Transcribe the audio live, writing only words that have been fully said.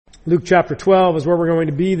Luke chapter 12 is where we're going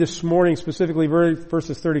to be this morning, specifically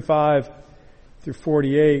verses 35 through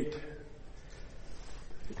 48.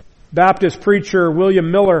 Baptist preacher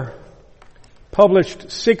William Miller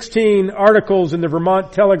published 16 articles in the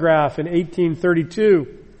Vermont Telegraph in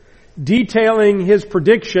 1832, detailing his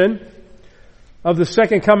prediction of the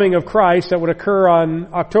second coming of Christ that would occur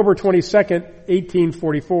on October 22nd,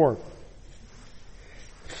 1844.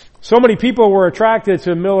 So many people were attracted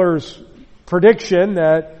to Miller's prediction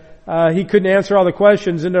that he couldn't answer all the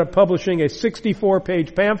questions, ended up publishing a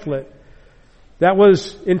 64-page pamphlet that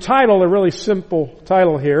was entitled, a really simple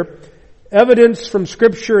title here, Evidence from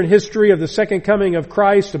Scripture and History of the Second Coming of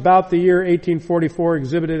Christ about the year 1844,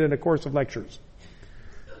 exhibited in a course of lectures.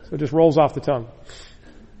 So it just rolls off the tongue.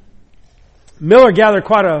 Miller gathered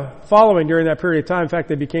quite a following during that period of time. In fact,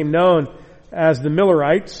 they became known as the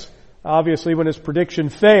Millerites. Obviously, when his prediction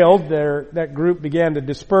failed, that group began to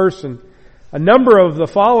disperse, and a number of the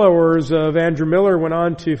followers of Andrew Miller went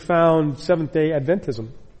on to found Seventh-day Adventism.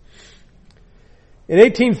 In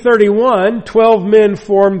 1831, 12 men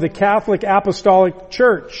formed the Catholic Apostolic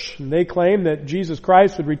Church, and they claimed that Jesus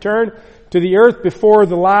Christ would return to the earth before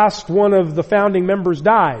the last one of the founding members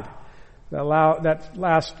died. That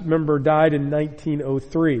last member died in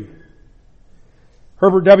 1903.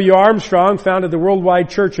 Herbert W. Armstrong founded the Worldwide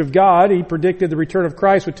Church of God. He predicted the return of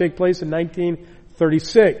Christ would take place in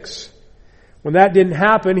 1936. When that didn't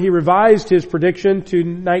happen, he revised his prediction to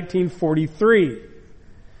 1943.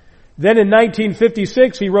 Then in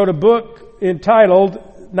 1956, he wrote a book entitled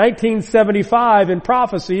 1975 in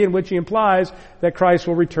Prophecy, in which he implies that Christ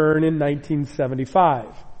will return in 1975.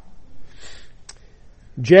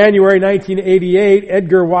 January 1988,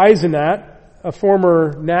 Edgar Whisenant, a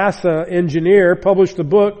former NASA engineer, published a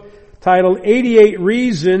book titled 88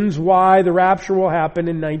 Reasons Why the Rapture Will Happen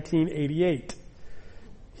in 1988.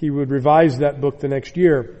 He would revise that book the next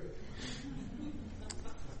year.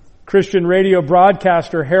 Christian radio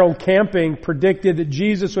broadcaster Harold Camping predicted that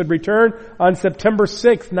Jesus would return on September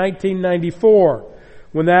 6, 1994.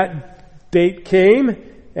 When that date came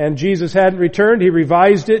and Jesus hadn't returned, he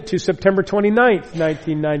revised it to September 29th,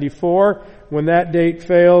 1994. When that date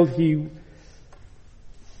failed, he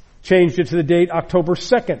changed it to the date October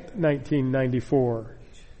 2nd, 1994.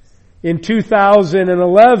 In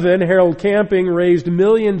 2011, Harold Camping raised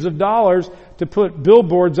millions of dollars to put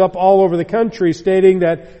billboards up all over the country stating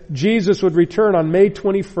that Jesus would return on May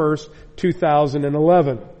 21st,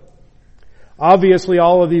 2011. Obviously,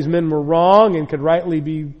 all of these men were wrong and could rightly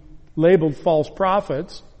be labeled false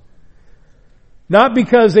prophets. Not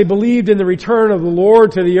because they believed in the return of the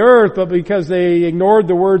Lord to the earth, but because they ignored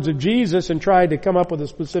the words of Jesus and tried to come up with a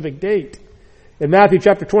specific date. In Matthew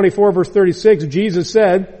chapter 24, verse 36, Jesus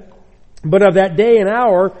said, "But of that day and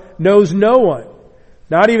hour knows no one,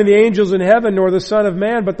 not even the angels in heaven, nor the Son of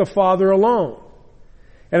Man, but the Father alone."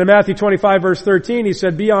 And in Matthew 25, verse 13, he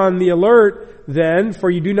said, "Be on the alert then,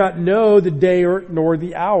 for you do not know the day nor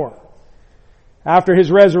the hour." After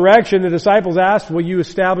his resurrection, the disciples asked, "Will you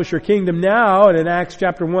establish your kingdom now?" And in Acts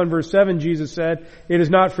chapter 1, verse 7, Jesus said, "It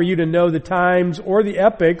is not for you to know the times or the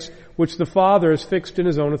epochs which the Father has fixed in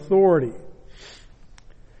His own authority."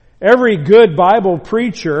 Every good Bible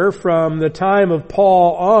preacher from the time of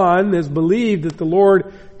Paul on has believed that the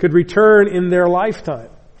Lord could return in their lifetime.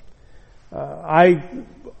 I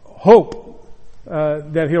hope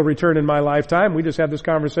that He'll return in my lifetime. We just had this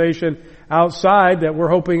conversation outside that we're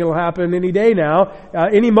hoping it'll happen any day now.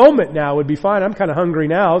 Any moment now would be fine. I'm kind of hungry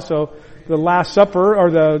now, so the Last Supper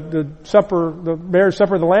or the supper, the marriage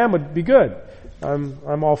supper of the Lamb would be good.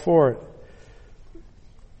 I'm all for it.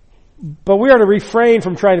 But we are to refrain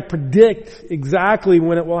from trying to predict exactly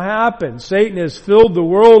when it will happen. Satan has filled the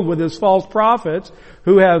world with his false prophets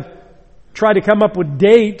who have tried to come up with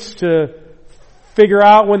dates to figure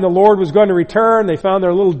out when the Lord was going to return. They found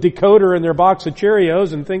their little decoder in their box of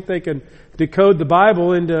Cheerios and think they can decode the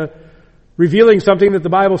Bible into revealing something that the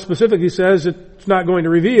Bible specifically says it's not going to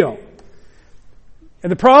reveal.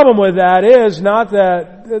 And the problem with that is not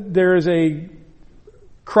that there is a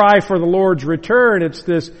cry for the Lord's return. It's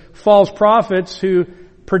this false prophets who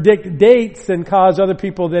predict dates and cause other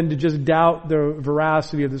people then to just doubt the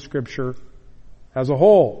veracity of the Scripture as a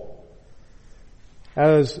whole.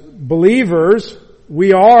 As believers,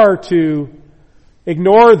 we are to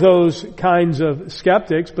ignore those kinds of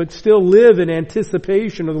skeptics, but still live in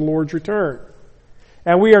anticipation of the Lord's return.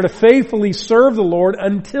 And we are to faithfully serve the Lord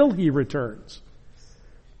until He returns.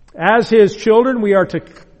 As His children, we are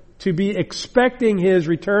to be expecting His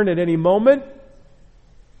return at any moment,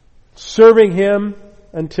 serving Him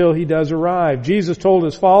until He does arrive. Jesus told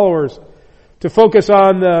His followers to focus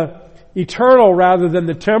on the eternal rather than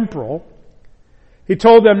the temporal. He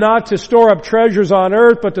told them not to store up treasures on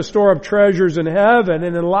earth, but to store up treasures in heaven.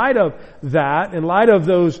 And in light of that, in light of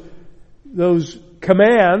those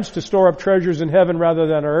commands to store up treasures in heaven rather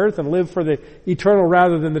than earth and live for the eternal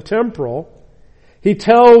rather than the temporal, He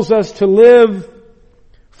tells us to live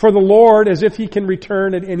for the Lord as if He can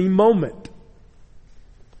return at any moment.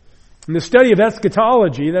 In the study of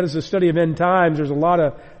eschatology, that is the study of end times, there's a lot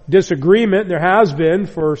of disagreement. There has been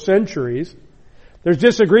for centuries. There's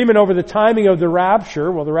disagreement over the timing of the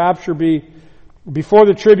rapture. Will the rapture be before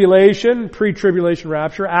the tribulation, pre-tribulation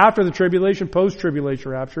rapture, after the tribulation,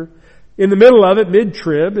 post-tribulation rapture, in the middle of it,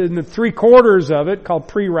 mid-trib, in the 3/4 of it, called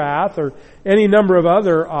pre-wrath, or any number of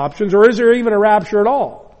other options, or is there even a rapture at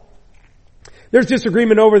all? There's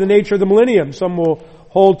disagreement over the nature of the millennium. Some will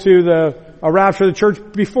hold to a rapture of the church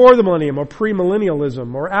before the millennium, or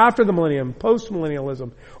premillennialism, or after the millennium,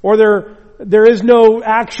 postmillennialism, or there is no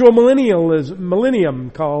actual millennium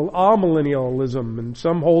called amillennialism, and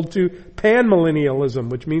some hold to panmillennialism,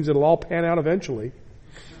 which means it'll all pan out eventually.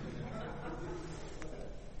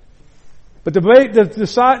 But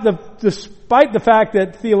despite the fact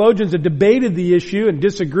that theologians have debated the issue and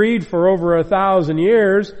disagreed for over 1,000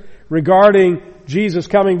 years regarding Jesus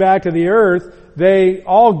coming back to the earth,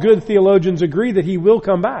 all good theologians agree that He will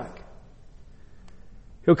come back.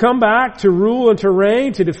 He'll come back to rule and to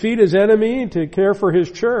reign, to defeat His enemy, and to care for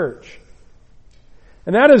His church.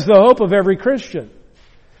 And that is the hope of every Christian.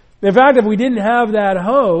 In fact, if we didn't have that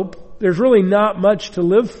hope, there's really not much to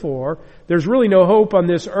live for. There's really no hope on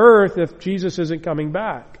this earth if Jesus isn't coming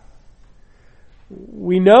back.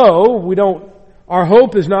 We know our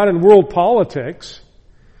hope is not in world politics,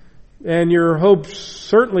 and your hope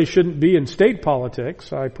certainly shouldn't be in state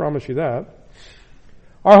politics, I promise you that.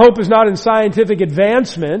 Our hope is not in scientific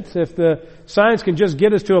advancement. If the science can just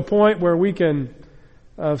get us to a point where we can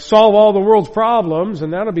solve all the world's problems,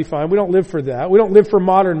 and that'll be fine. We don't live for that. We don't live for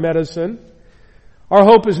modern medicine. Our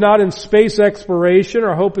hope is not in space exploration.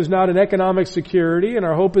 Our hope is not in economic security. And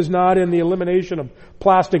our hope is not in the elimination of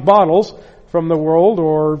plastic bottles from the world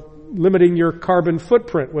or limiting your carbon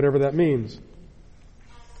footprint, whatever that means.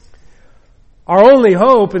 Our only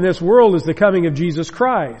hope in this world is the coming of Jesus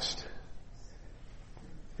Christ.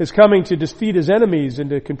 His coming to defeat His enemies and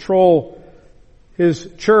to control His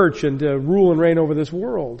church and to rule and reign over this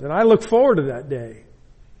world. And I look forward to that day.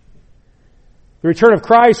 The return of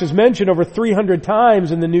Christ is mentioned over 300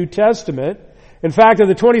 times in the New Testament. In fact, of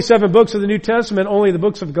the 27 books of the New Testament, only the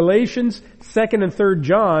books of Galatians, 2nd and 3rd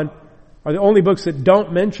John are the only books that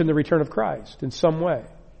don't mention the return of Christ in some way.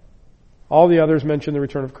 All the others mention the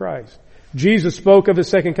return of Christ. Jesus spoke of His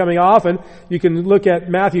second coming often. You can look at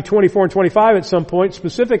Matthew 24 and 25 at some point,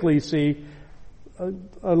 specifically see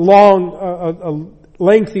a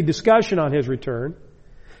lengthy discussion on His return.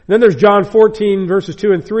 Then there's John 14 verses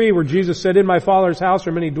 2 and 3 where Jesus said, "In my Father's house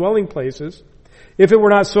are many dwelling places. If it were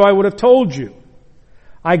not so, I would have told you.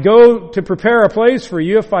 I go to prepare a place for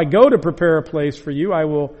you. If I go to prepare a place for you, I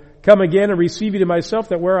will come again and receive you to myself,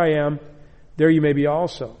 that where I am, there you may be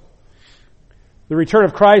also." The return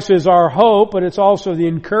of Christ is our hope, but it's also the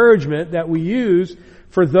encouragement that we use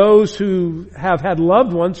for those who have had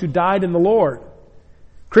loved ones who died in the Lord.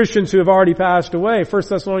 Christians who have already passed away. 1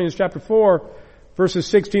 Thessalonians chapter 4, verses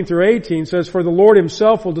 16 through 18 says, "For the Lord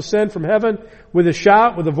Himself will descend from heaven with a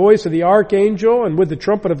shout, with the voice of the archangel, and with the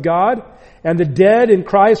trumpet of God, and the dead in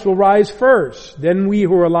Christ will rise first. Then we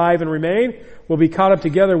who are alive and remain will be caught up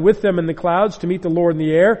together with them in the clouds to meet the Lord in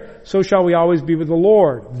the air. So shall we always be with the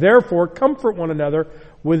Lord. Therefore, comfort one another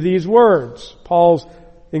with these words." Paul's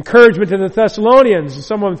encouragement to the Thessalonians.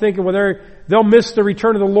 Some of them thinking, well, they'll miss the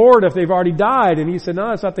return of the Lord if they've already died. And he said, no,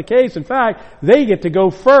 that's not the case. In fact, they get to go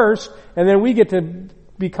first, and then we get to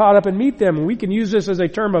be caught up and meet them. And we can use this as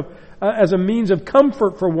a means of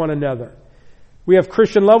comfort for one another. We have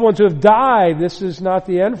Christian loved ones who have died. This is not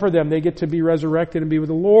the end for them. They get to be resurrected and be with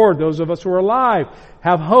the Lord. Those of us who are alive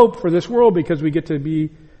have hope for this world because we get to be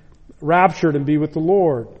raptured and be with the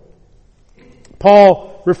Lord.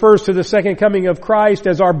 Paul refers to the second coming of Christ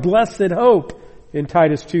as our blessed hope in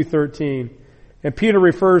Titus 2:13. And Peter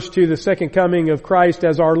refers to the second coming of Christ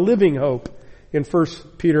as our living hope in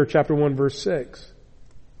 1 Peter chapter 1 verse 6.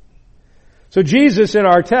 So Jesus in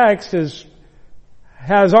our text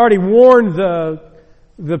has already warned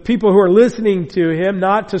the people who are listening to Him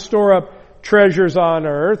not to store up treasures on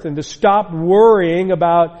earth and to stop worrying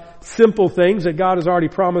about simple things that God has already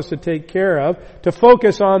promised to take care of, to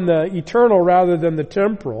focus on the eternal rather than the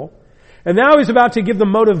temporal. And now He's about to give the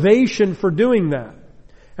motivation for doing that.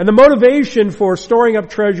 And the motivation for storing up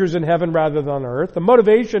treasures in heaven rather than on earth, the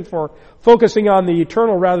motivation for focusing on the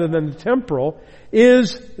eternal rather than the temporal,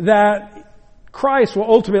 is that Christ will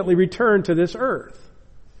ultimately return to this earth.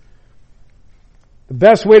 The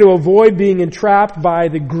best way to avoid being entrapped by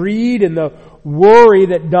the greed and the worry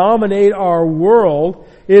that dominate our world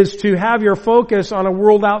is to have your focus on a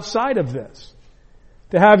world outside of this.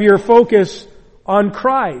 To have your focus on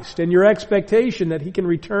Christ and your expectation that He can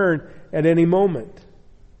return at any moment.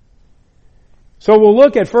 So we'll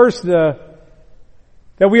look at first that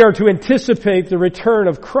we are to anticipate the return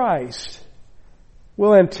of Christ. We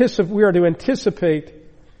are to anticipate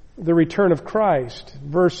the return of Christ.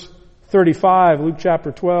 Verse 35, Luke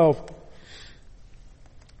chapter 12.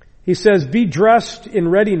 He says, "Be dressed in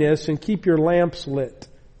readiness and keep your lamps lit."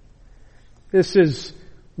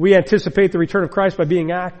 We anticipate the return of Christ by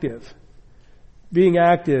being active. Being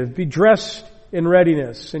active. Be dressed in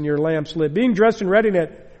readiness and your lamps lit. Being dressed in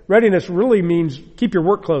readiness really means keep your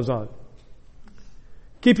work clothes on.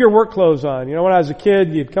 Keep your work clothes on. You know, when I was a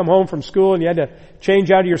kid, you'd come home from school and you had to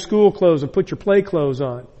change out of your school clothes and put your play clothes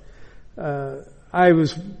on. I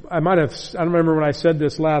don't remember when I said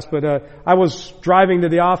this last, but I was driving to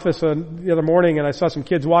the office the other morning and I saw some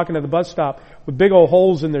kids walking to the bus stop with big old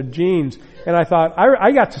holes in their jeans, and I thought,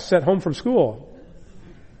 I got to sit home from school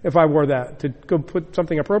if I wore that, to go put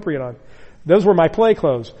something appropriate on. Those were my play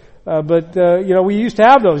clothes. But we used to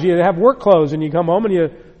have those. You have work clothes and you come home and you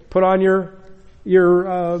put on your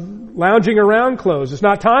lounging around clothes. It's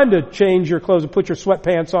not time to change your clothes and put your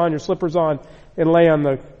sweatpants on, your slippers on, and lay on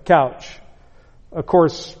the couch. Of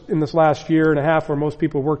course, in this last year and a half where most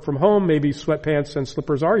people work from home, maybe sweatpants and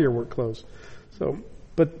slippers are your work clothes.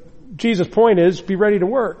 But Jesus' point is, be ready to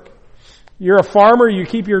work. You're a farmer, you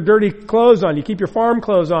keep your dirty clothes on. You keep your farm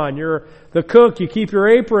clothes on. You're the cook, you keep your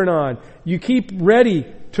apron on. You keep ready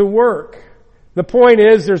to work. The point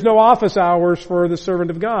is, there's no office hours for the servant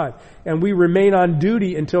of God. And we remain on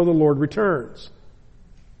duty until the Lord returns.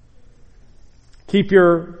 Keep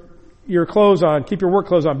your clothes on. Keep your work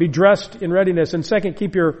clothes on. Be dressed in readiness. And second,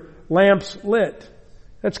 keep your lamps lit.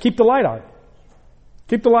 That's keep the light on.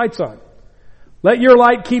 Keep the lights on. Let your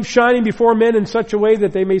light keep shining before men in such a way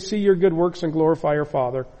that they may see your good works and glorify your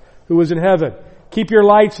Father who is in heaven. Keep your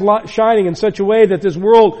lights shining in such a way that this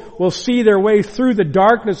world will see their way through the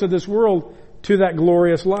darkness of this world to that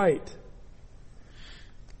glorious light.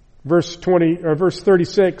 Verse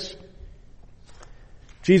 36.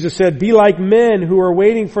 Jesus said, "Be like men who are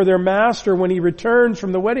waiting for their master when he returns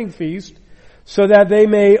from the wedding feast, so that they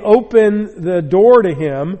may open the door to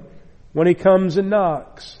him when he comes and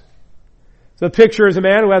knocks." The picture is a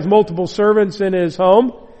man who has multiple servants in his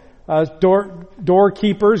home,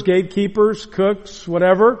 doorkeepers, gatekeepers, cooks,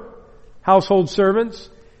 whatever, household servants.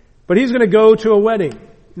 But he's going to go to a wedding.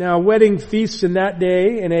 Now, wedding feasts in that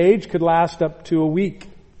day and age could last up to a week.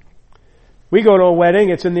 We go to a wedding,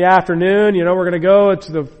 it's in the afternoon, we're going to go,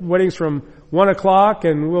 the wedding's from 1 o'clock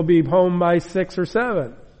and we'll be home by 6 or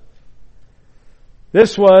 7.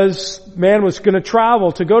 Man was going to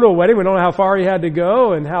travel to go to a wedding. We don't know how far he had to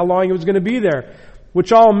go and how long he was going to be there.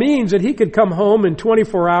 Which all means that he could come home in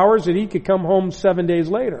 24 hours and he could come home 7 days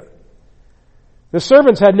later. The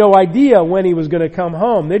servants had no idea when he was going to come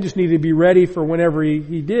home. They just needed to be ready for whenever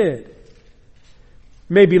he did.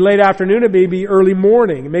 It may be late afternoon, it may be early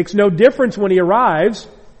morning. It makes no difference when he arrives.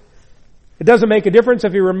 It doesn't make a difference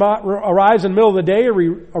if he arrives in the middle of the day or he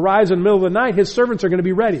arrives in the middle of the night. His servants are going to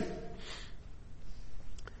be ready.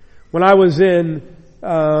 When I was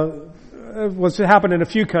what's happened in a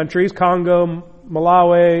few countries, Congo,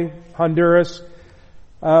 Malawi, Honduras,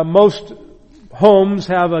 most homes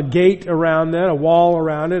have a gate around them, a wall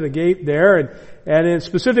around it, a gate there. And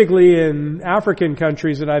specifically in African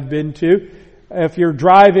countries that I've been to, if you're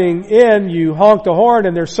driving in, you honk the horn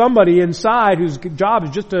and there's somebody inside whose job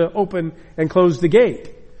is just to open and close the gate.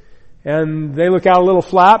 And they look out a little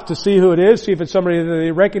flap to see who it is, see if it's somebody that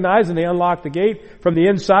they recognize, and they unlock the gate from the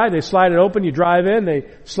inside. They slide it open, you drive in, they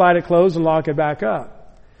slide it closed and lock it back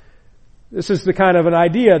up. This is the kind of an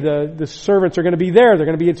idea. The servants are going to be there. They're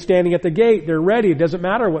going to be standing at the gate. They're ready. It doesn't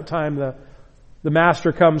matter what time the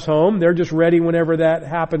master comes home. They're just ready whenever that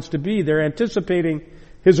happens to be. They're anticipating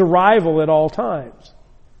his arrival at all times.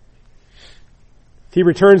 If he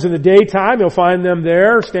returns in the daytime, he'll find them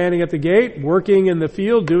there, standing at the gate, working in the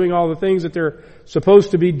field, doing all the things that they're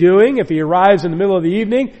supposed to be doing. If he arrives in the middle of the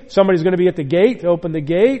evening, somebody's going to be at the gate to open the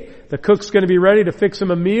gate. The cook's going to be ready to fix him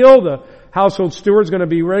a meal. The household steward's going to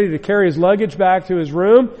be ready to carry his luggage back to his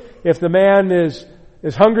room. If the man is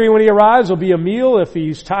hungry when he arrives, there'll be a meal. If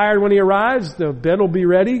he's tired when he arrives, the bed will be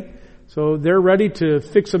ready. So they're ready to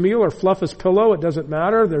fix a meal or fluff his pillow. It doesn't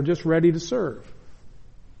matter. They're just ready to serve.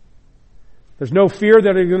 There's no fear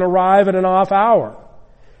that he's going to arrive at an off hour.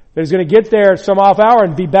 That he's going to get there at some off hour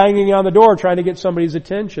and be banging on the door trying to get somebody's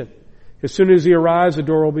attention. As soon as he arrives, the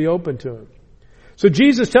door will be open to him. So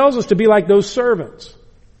Jesus tells us to be like those servants.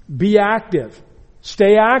 Be active.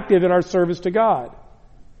 Stay active in our service to God.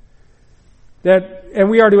 And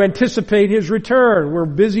we are to anticipate His return. We're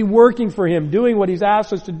busy working for Him, doing what He's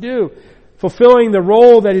asked us to do, fulfilling the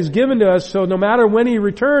role that He's given to us, so no matter when He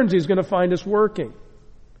returns, He's going to find us working.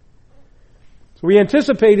 So we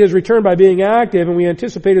anticipate His return by being active, and we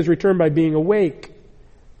anticipate His return by being awake.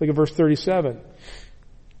 Look at verse 37.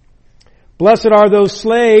 Blessed are those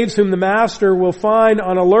slaves whom the master will find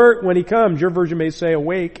on alert when he comes. Your version may say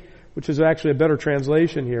awake, which is actually a better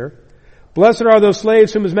translation here. Blessed are those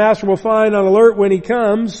slaves whom his master will find on alert when he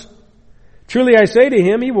comes. Truly I say to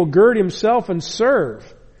him, he will gird himself and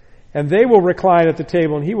serve, and they will recline at the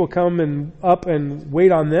table, and he will come up and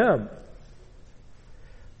wait on them.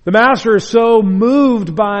 The master is so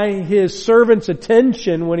moved by his servant's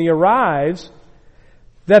attention when he arrives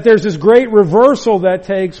that there's this great reversal that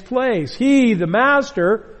takes place. He, the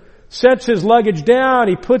master, sets his luggage down.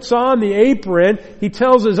 He puts on the apron. He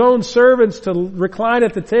tells his own servants to recline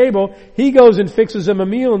at the table. He goes and fixes them a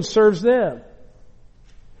meal and serves them.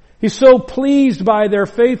 He's so pleased by their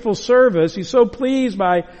faithful service. He's so pleased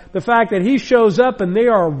by the fact that he shows up and they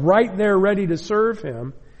are right there ready to serve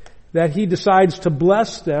him, that he decides to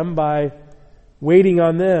bless them by waiting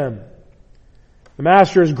on them. The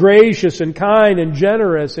master is gracious and kind and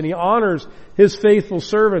generous, and he honors his faithful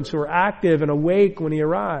servants who are active and awake when he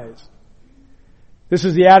arrives. This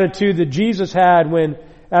is the attitude that Jesus had when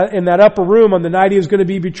in that upper room on the night he was going to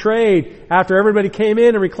be betrayed. After everybody came in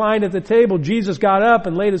and reclined at the table, Jesus got up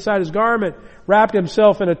and laid aside his garment, wrapped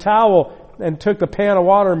himself in a towel, and took the pan of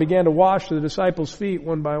water and began to wash the disciples' feet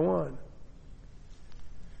one by one.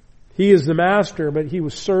 He is the master, but he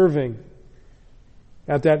was serving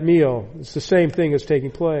at that meal. It's the same thing that's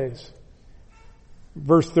taking place.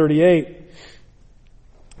 Verse 38.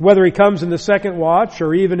 Whether he comes in the second watch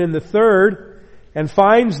or even in the third and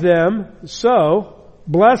finds them so,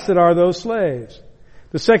 blessed are those slaves.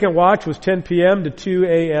 The second watch was 10 p.m. to 2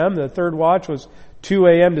 a.m. The third watch was 2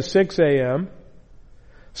 a.m. to 6 a.m.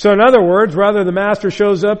 So in other words, rather the master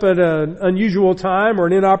shows up at an unusual time or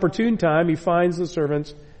an inopportune time, he finds the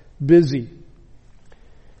servants busy.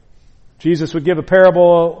 Jesus would give a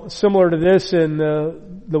parable similar to this in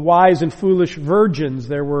the wise and foolish virgins.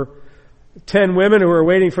 There were 10 women who were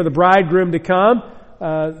waiting for the bridegroom to come.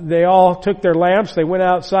 They all took their lamps. They went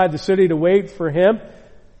outside the city to wait for him.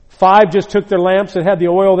 5 just took their lamps that had the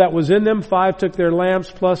oil that was in them. 5 took their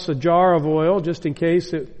lamps plus a jar of oil just in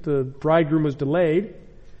case the bridegroom was delayed.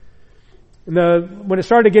 And when it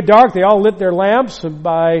started to get dark, they all lit their lamps. And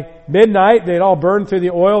by midnight, they'd all burned through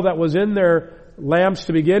the oil that was in their lamps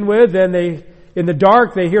to begin with. Then in the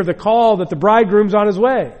dark, they hear the call that the bridegroom's on his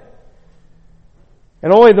way.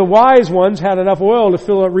 And only the wise ones had enough oil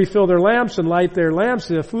to refill their lamps and light their lamps.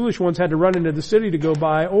 The foolish ones had to run into the city to go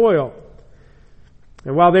buy oil.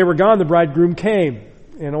 And while they were gone, the bridegroom came.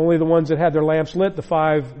 And only the ones that had their lamps lit, the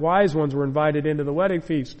 5 wise ones, were invited into the wedding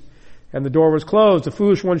feast. And the door was closed. The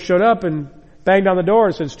foolish ones showed up and banged on the door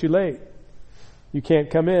and said, it's too late. You can't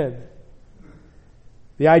come in.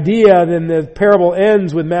 The idea, then the parable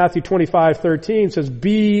ends with Matthew 25:13, says,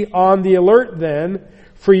 be on the alert then,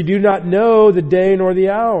 for you do not know the day nor the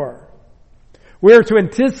hour. We are to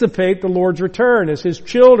anticipate the Lord's return. As His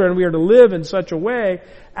children, we are to live in such a way,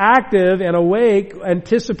 active and awake,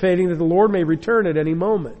 anticipating that the Lord may return at any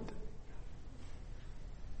moment.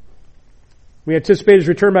 We anticipate His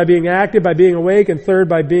return by being active, by being awake, and third,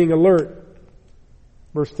 by being alert.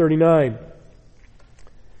 Verse 39.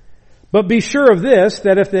 But be sure of this,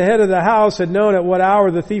 that if the head of the house had known at what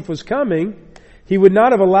hour the thief was coming, he would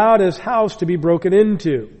not have allowed his house to be broken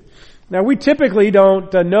into. Now, we typically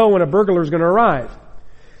don't know when a burglar is going to arrive.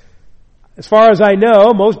 As far as I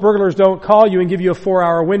know, most burglars don't call you and give you a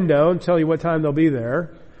 4-hour window and tell you what time they'll be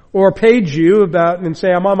there, or page you and say,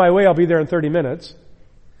 I'm on my way, I'll be there in 30 minutes.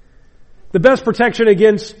 The best protection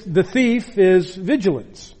against the thief is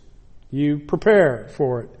vigilance. You prepare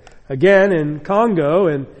for it. Again, in Congo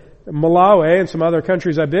and Malawi and some other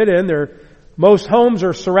countries I've been in, most homes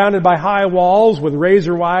are surrounded by high walls with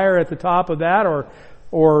razor wire at the top of that,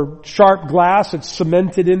 or sharp glass that's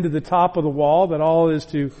cemented into the top of the wall. That all is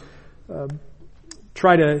to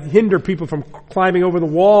try to hinder people from climbing over the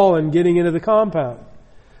wall and getting into the compound.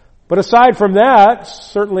 But aside from that,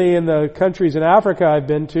 certainly in the countries in Africa I've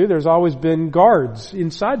been to, there's always been guards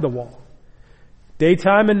inside the wall.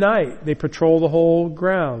 Daytime and night, they patrol the whole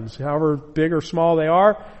grounds. However big or small they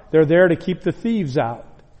are, they're there to keep the thieves out,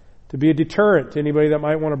 to be a deterrent to anybody that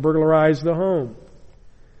might want to burglarize the home.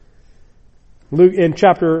 Luke, in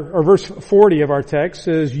verse 40 of our text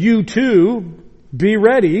says, you too be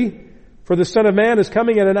ready, For the Son of Man is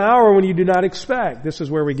coming at an hour when you do not expect. This is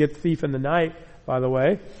where we get thief in the night, by the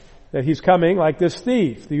way. That he's coming like this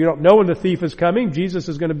thief. You don't know when the thief is coming. Jesus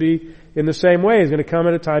is going to be in the same way. He's going to come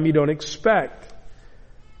at a time you don't expect.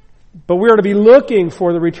 But we are to be looking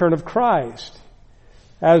for the return of Christ.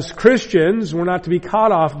 As Christians, we're not to be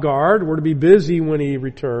caught off guard. We're to be busy when He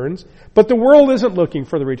returns. But the world isn't looking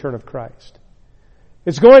for the return of Christ.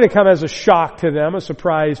 It's going to come as a shock to them, a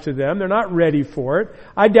surprise to them. They're not ready for it.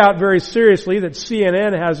 I doubt very seriously that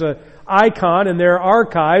CNN has an icon in their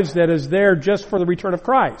archives that is there just for the return of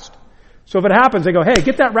Christ. So if it happens, they go, hey,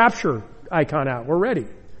 get that rapture icon out. We're ready.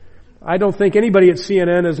 I don't think anybody at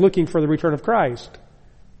CNN is looking for the return of Christ.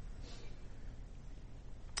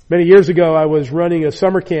 Many years ago, I was running a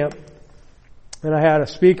summer camp, and I had a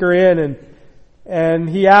speaker in, and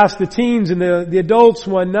he asked the teens and the adults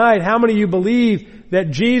one night, how many of you believe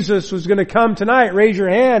that Jesus was going to come tonight? Raise your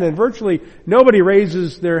hand. And virtually nobody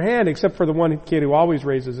raises their hand except for the one kid who always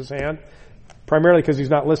raises his hand, primarily because he's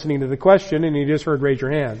not listening to the question and he just heard raise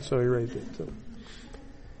your hand, so he raised it.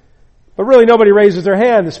 But really nobody raises their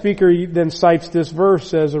hand. The speaker then cites this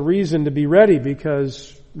verse as a reason to be ready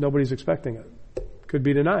because nobody's expecting it. Could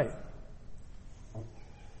be tonight.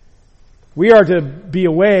 We are to be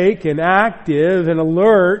awake and active and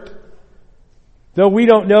alert, though we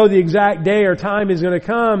don't know the exact day or time is going to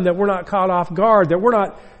come, that we're not caught off guard, that we're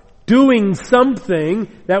not doing something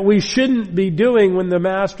that we shouldn't be doing when the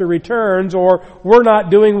Master returns, or we're not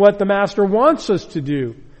doing what the Master wants us to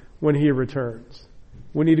do when He returns.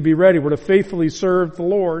 We need to be ready. We're to faithfully serve the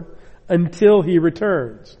Lord until He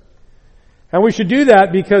returns. And we should do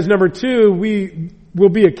that because, number two, we will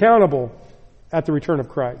be accountable at the return of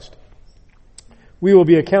Christ. We will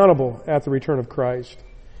be accountable at the return of Christ.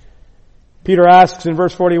 Peter asks in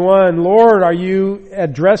verse 41, Lord, are you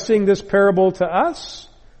addressing this parable to us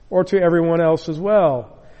or to everyone else as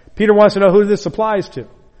well? Peter wants to know who this applies to.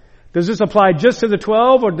 Does this apply just to the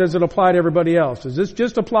 12 or does it apply to everybody else? Does this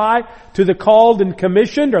just apply to the called and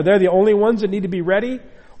commissioned? Are they the only ones that need to be ready?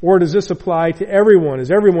 Or does this apply to everyone?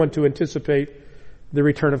 Is everyone to anticipate the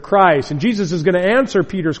return of Christ? And Jesus is going to answer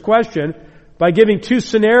Peter's question by giving two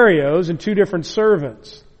scenarios and two different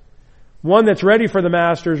servants. One that's ready for the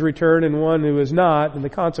Master's return and one who is not, and the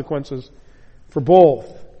consequences for both.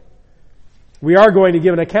 We are going to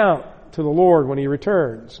give an account to the Lord when He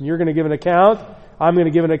returns. And you're going to give an account, I'm going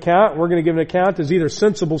to give an account, we're going to give an account as either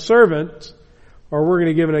sensible servants or we're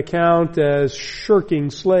going to give an account as shirking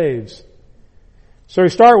slaves. So we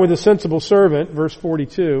start with the sensible servant, verse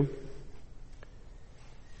 42.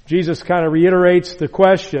 Jesus kind of reiterates the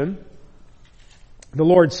question. The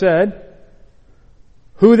Lord said,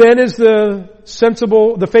 who then is the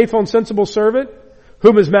faithful and sensible servant,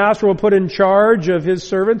 whom his master will put in charge of his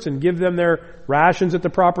servants and give them their rations at the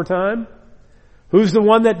proper time? Who's the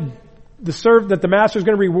one that the master is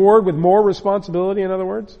going to reward with more responsibility, in other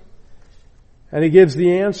words? And He gives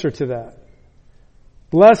the answer to that.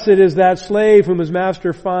 Blessed is that slave whom his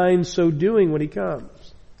master finds so doing when he comes.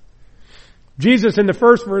 Jesus in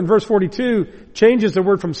verse 42 changes the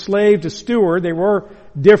word from slave to steward. They were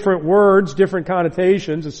different words, different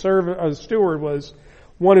connotations. A steward was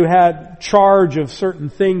one who had charge of certain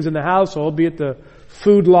things in the household, be it the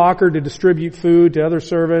food locker to distribute food to other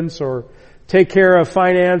servants or take care of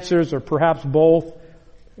finances or perhaps both.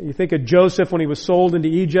 You think of Joseph when he was sold into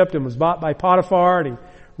Egypt and was bought by Potiphar and he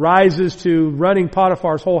rises to running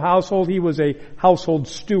Potiphar's whole household. He was a household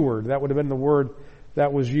steward. That would have been the word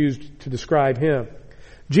that was used to describe him.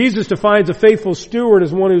 Jesus defines a faithful steward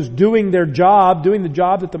as one who's doing the job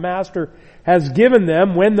that the Master has given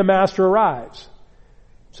them when the Master arrives.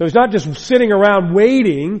 So he's not just sitting around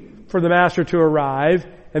waiting for the Master to arrive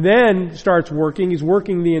and then starts working. He's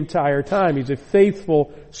working the entire time. He's a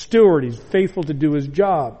faithful steward. He's faithful to do his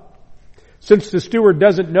job. Since the steward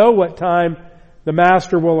doesn't know what time the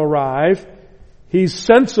Master will arrive, he's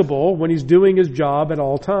sensible when he's doing his job at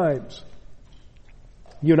all times.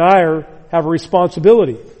 You and I have a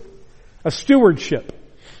responsibility, a stewardship.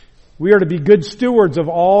 We are to be good stewards of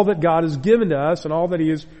all that God has given to us and all that He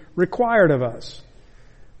has required of us.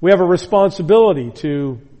 We have a responsibility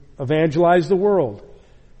to evangelize the world,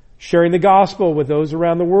 sharing the gospel with those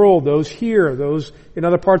around the world, those here, those in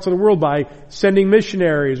other parts of the world by sending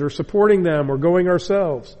missionaries or supporting them or going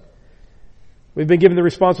ourselves. We've been given the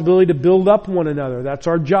responsibility to build up one another. That's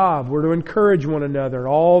our job. We're to encourage one another.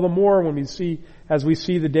 All the more as we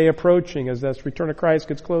see the day approaching, as this return of Christ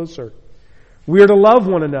gets closer. We are to love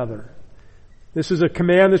one another. This is a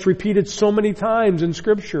command that's repeated so many times in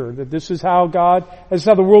Scripture, that this is how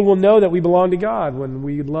the world will know that we belong to God, when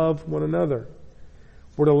we love one another.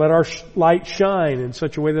 We're to let our light shine in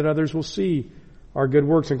such a way that others will see our good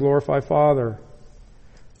works and glorify Father.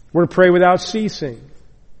 We're to pray without ceasing.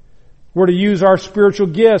 We're to use our spiritual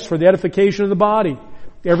gifts for the edification of the body.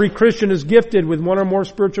 Every Christian is gifted with one or more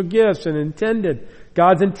spiritual gifts and intended.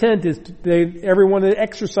 God's intent is everyone that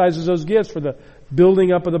exercises those gifts for the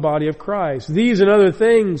building up of the body of Christ. These and other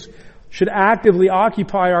things should actively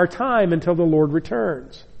occupy our time until the Lord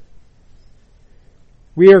returns.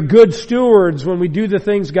 We are good stewards when we do the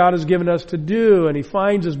things God has given us to do, and He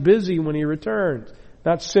finds us busy when He returns,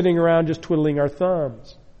 not sitting around just twiddling our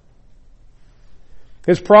thumbs.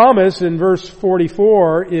 His promise in verse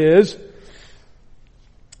 44 is,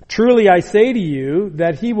 "Truly I say to you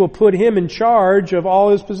that He will put him in charge of all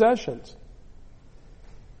his possessions."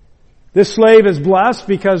 This slave is blessed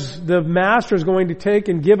because the master is going to take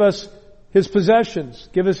and give us his possessions,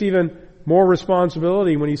 give us even more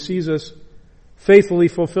responsibility when he sees us faithfully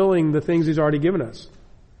fulfilling the things He's already given us.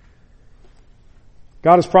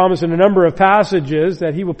 God has promised in a number of passages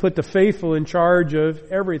that He will put the faithful in charge of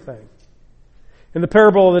everything. In the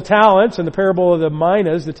parable of the talents and the parable of the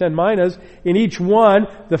minas, the 10 minas, in each one,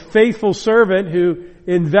 the faithful servant who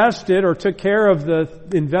invested or took care of the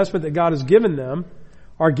investment that God has given them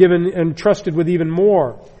are given and trusted with even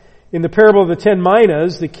more. In the parable of the 10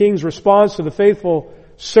 minas, the king's response to the faithful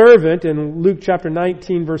servant in Luke chapter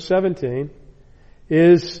 19 verse 17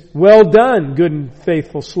 is, "Well done, good and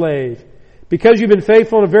faithful slave. Because you've been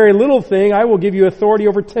faithful in a very little thing, I will give you authority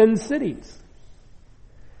over 10 cities."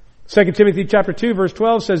 2 Timothy chapter 2 verse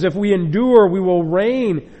 12 says, "If we endure, we will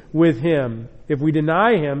reign with Him. If we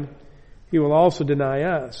deny Him, He will also deny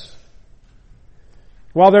us."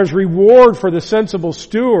 While there's reward for the sensible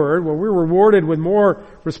steward, where we're rewarded with more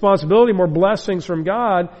responsibility, more blessings from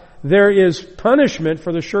God, there is punishment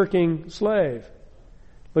for the shirking slave.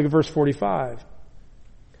 Look at verse 45.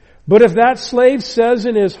 "But if that slave says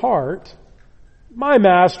in his heart, 'My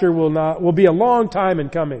master will be a long time in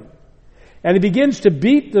coming,' and he begins to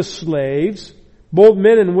beat the slaves, both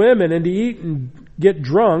men and women, and to eat and get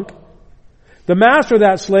drunk, the master of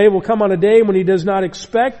that slave will come on a day when he does not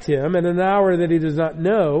expect him, and an hour that he does not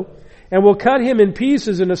know, and will cut him in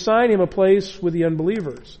pieces and assign him a place with the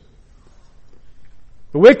unbelievers."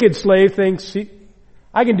 The wicked slave thinks,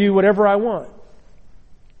 "I can do whatever I want.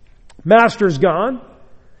 Master's gone.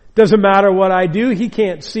 Doesn't matter what I do. He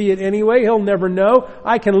can't see it anyway. He'll never know.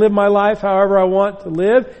 I can live my life however I want to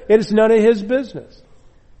live. It's none of his business."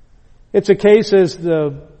 It's a case as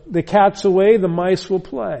the cat's away, the mice will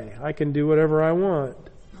play. I can do whatever I want.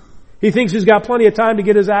 He thinks he's got plenty of time to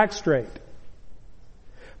get his act straight.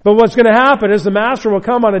 But what's going to happen is the master will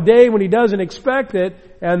come on a day when he doesn't expect it,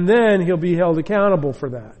 and then he'll be held accountable for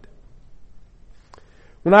that.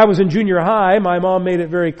 When I was in junior high, my mom made it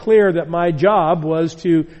very clear that my job was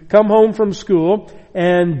to come home from school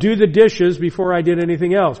and do the dishes before I did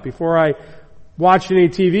anything else. Before I watched any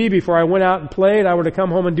TV, before I went out and played, I were to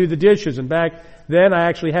come home and do the dishes. And back then I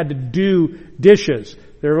actually had to do dishes.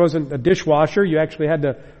 There wasn't a dishwasher. You actually had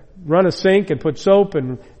to run a sink and put soap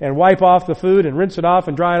and wipe off the food and rinse it off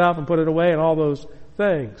and dry it off and put it away and all those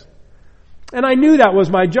things. And I knew that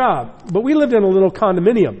was my job. But we lived in a little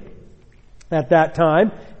condominium at that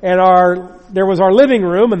time, and there was our living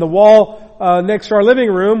room, and the wall next to our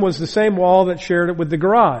living room was the same wall that shared it with the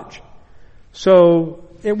garage. So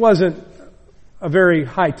it wasn't a very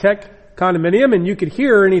high-tech condominium, and you could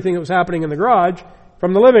hear anything that was happening in the garage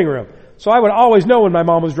from the living room. So I would always know when my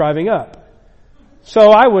mom was driving up.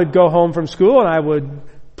 So I would go home from school and I would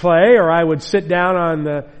play, or I would sit down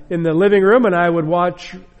in the living room and I would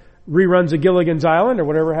watch reruns of Gilligan's Island or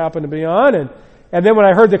whatever happened to be on, and then when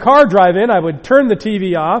I heard the car drive in, I would turn the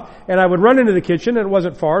TV off, and I would run into the kitchen, and it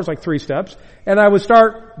wasn't far, it was like 3 steps, and I would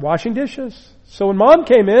start washing dishes. So when Mom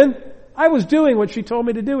came in, I was doing what she told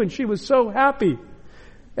me to do, and she was so happy.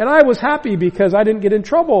 And I was happy because I didn't get in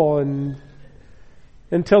trouble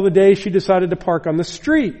until the day she decided to park on the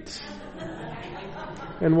street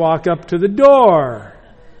and walk up to the door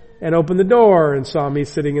and open the door and saw me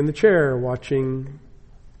sitting in the chair watching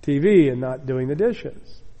TV and not doing the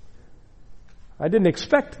dishes. I didn't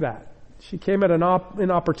expect that. She came at an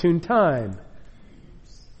inopportune time.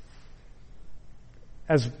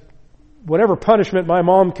 As whatever punishment my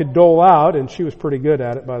mom could dole out, and she was pretty good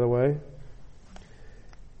at it, by the way,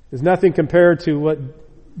 is nothing compared to what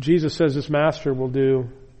Jesus says this master will do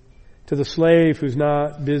to the slave who's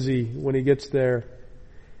not busy when he gets there.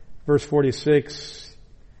 Verse 46,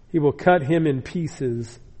 "He will cut him in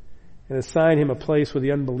pieces and assign him a place with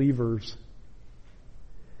the unbelievers."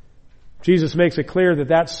 Jesus makes it clear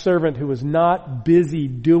that servant who is not busy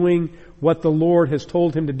doing what the Lord has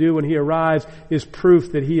told him to do when he arrives is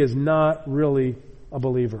proof that he is not really a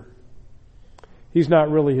believer. He's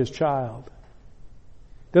not really his child.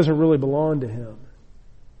 doesn't really belong to him.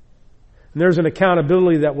 And there's an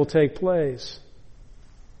accountability that will take place.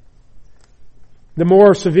 There's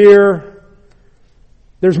more severe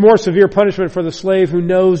punishment for the slave who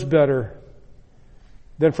knows better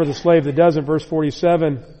than for the slave that doesn't. Verse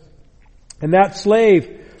 47. And that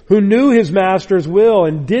slave who knew his master's will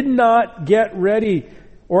and did not get ready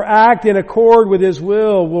or act in accord with his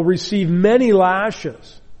will receive many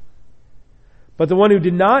lashes. But the one who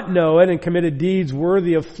did not know it and committed deeds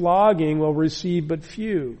worthy of flogging will receive but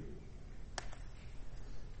few.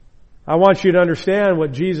 I want you to understand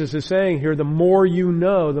what Jesus is saying here. The more you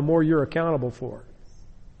know, the more you're accountable for.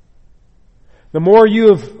 The more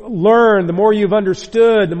you've learned, the more you've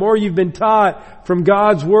understood, the more you've been taught from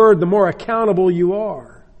God's Word, the more accountable you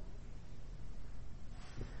are.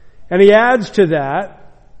 And he adds to that,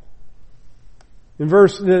 in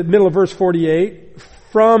the middle of verse 48,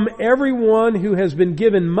 from everyone who has been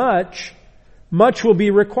given much, much will be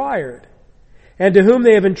required. And to whom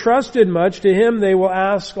they have entrusted much, to him they will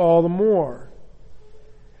ask all the more.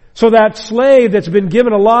 So that slave that's been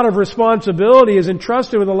given a lot of responsibility is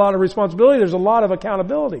entrusted with a lot of responsibility. There's a lot of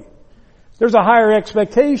accountability. There's a higher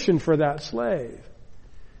expectation for that slave.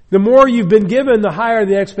 The more you've been given, the higher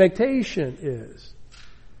the expectation is.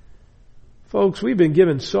 Folks, we've been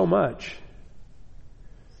given so much.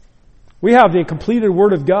 We have the completed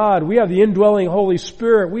Word of God. We have the indwelling Holy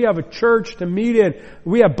Spirit. We have a church to meet in.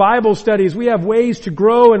 We have Bible studies. We have ways to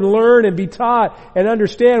grow and learn and be taught and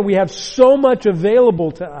understand. We have so much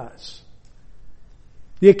available to us.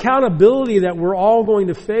 The accountability that we're all going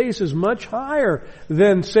to face is much higher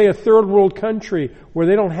than, say, a third world country where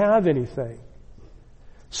they don't have anything.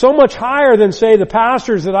 So much higher than, say, the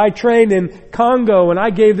pastors that I trained in Congo and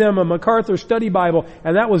I gave them a MacArthur Study Bible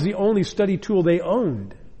and that was the only study tool they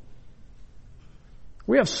owned.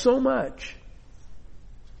 We have so much.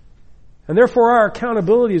 And therefore our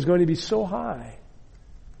accountability is going to be so high.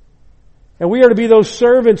 And we are to be those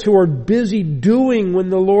servants who are busy doing when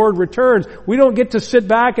the Lord returns. We don't get to sit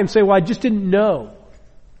back and say, well, I just didn't know.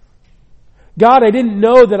 God, I didn't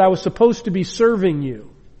know that I was supposed to be serving you.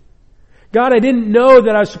 God, I didn't know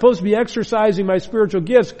that I was supposed to be exercising my spiritual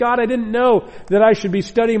gifts. God, I didn't know that I should be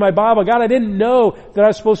studying my Bible. God, I didn't know that I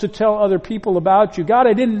was supposed to tell other people about you. God,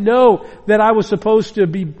 I didn't know that I was supposed to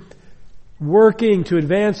be working to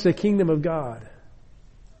advance the kingdom of God.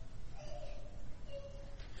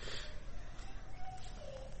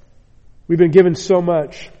 We've been given so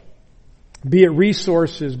much, be it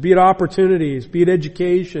resources, be it opportunities, be it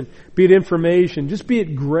education, be it information, just be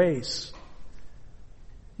it grace.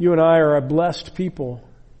 You and I are a blessed people.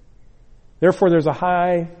 Therefore, there's a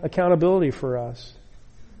high accountability for us.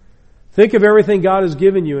 Think of everything God has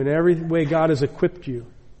given you and every way God has equipped you.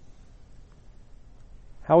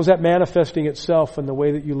 How is that manifesting itself in the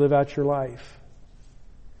way that you live out your life?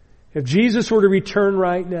 If Jesus were to return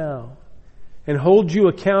right now and hold you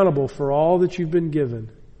accountable for all that you've been given,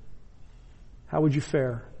 how would you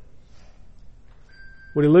fare?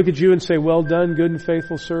 Would He look at you and say, well done, good and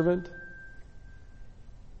faithful servant?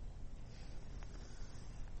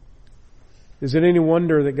 Is it any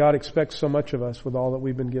wonder that God expects so much of us with all that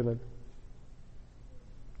we've been given?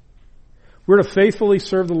 We're to faithfully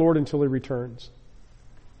serve the Lord until He returns.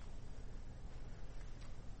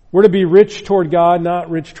 We're to be rich toward God,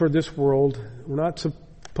 not rich toward this world. We're not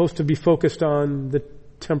supposed to be focused on the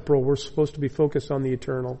temporal. We're supposed to be focused on the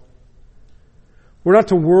eternal. We're not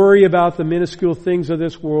to worry about the minuscule things of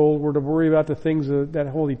this world. We're to worry about the things that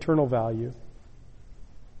hold eternal value.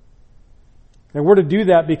 And we're to do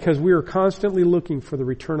that because we are constantly looking for the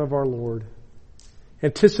return of our Lord,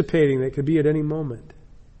 anticipating that it could be at any moment.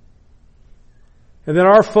 And then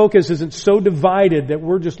our focus isn't so divided that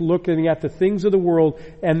we're just looking at the things of the world,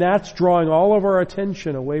 and that's drawing all of our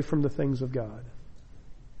attention away from the things of God.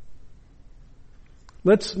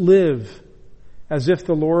 Let's live as if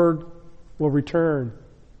the Lord will return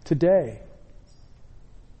today.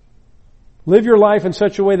 Live your life in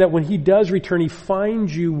such a way that when He does return, He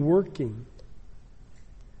finds you working.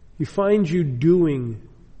 He finds you doing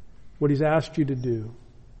what He's asked you to do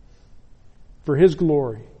for His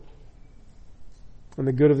glory and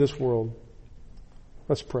the good of this world.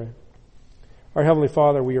 Let's pray. Our Heavenly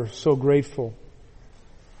Father, we are so grateful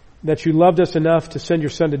that You loved us enough to send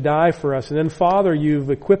Your Son to die for us. And then, Father,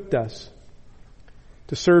 You've equipped us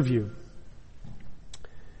to serve You.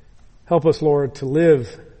 Help us, Lord, to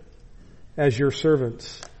live as Your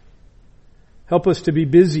servants. Help us to be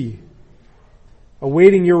busy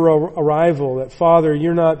awaiting Your arrival, that, Father,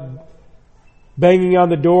 You're not banging on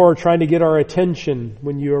the door trying to get our attention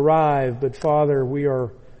when You arrive, but, Father, we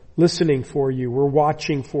are listening for You. We're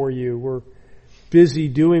watching for You. We're busy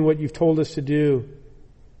doing what You've told us to do.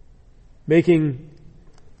 making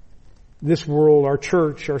this world, our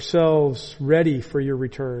church, ourselves ready for your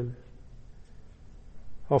return.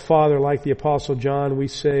 Oh, Father, like the Apostle John, we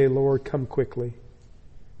say, Lord, come quickly.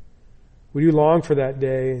 We do long for that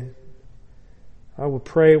day. I would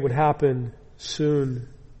pray it would happen soon,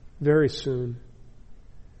 very soon.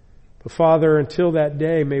 But Father, until that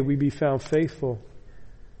day, may we be found faithful.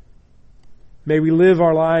 May we live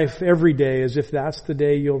our life every day as if that's the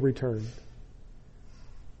day you'll return.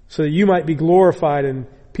 So that you might be glorified and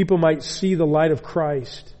people might see the light of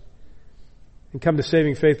Christ and come to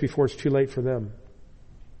saving faith before it's too late for them.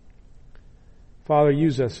 Father,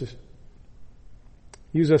 use us.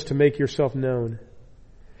 Use us to make yourself known.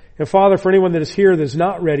 And Father, for anyone that is here that is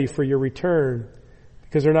not ready for your return,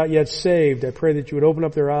 because they're not yet saved, I pray that you would open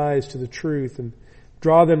up their eyes to the truth and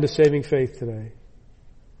draw them to saving faith today.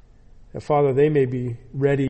 And Father, they may be ready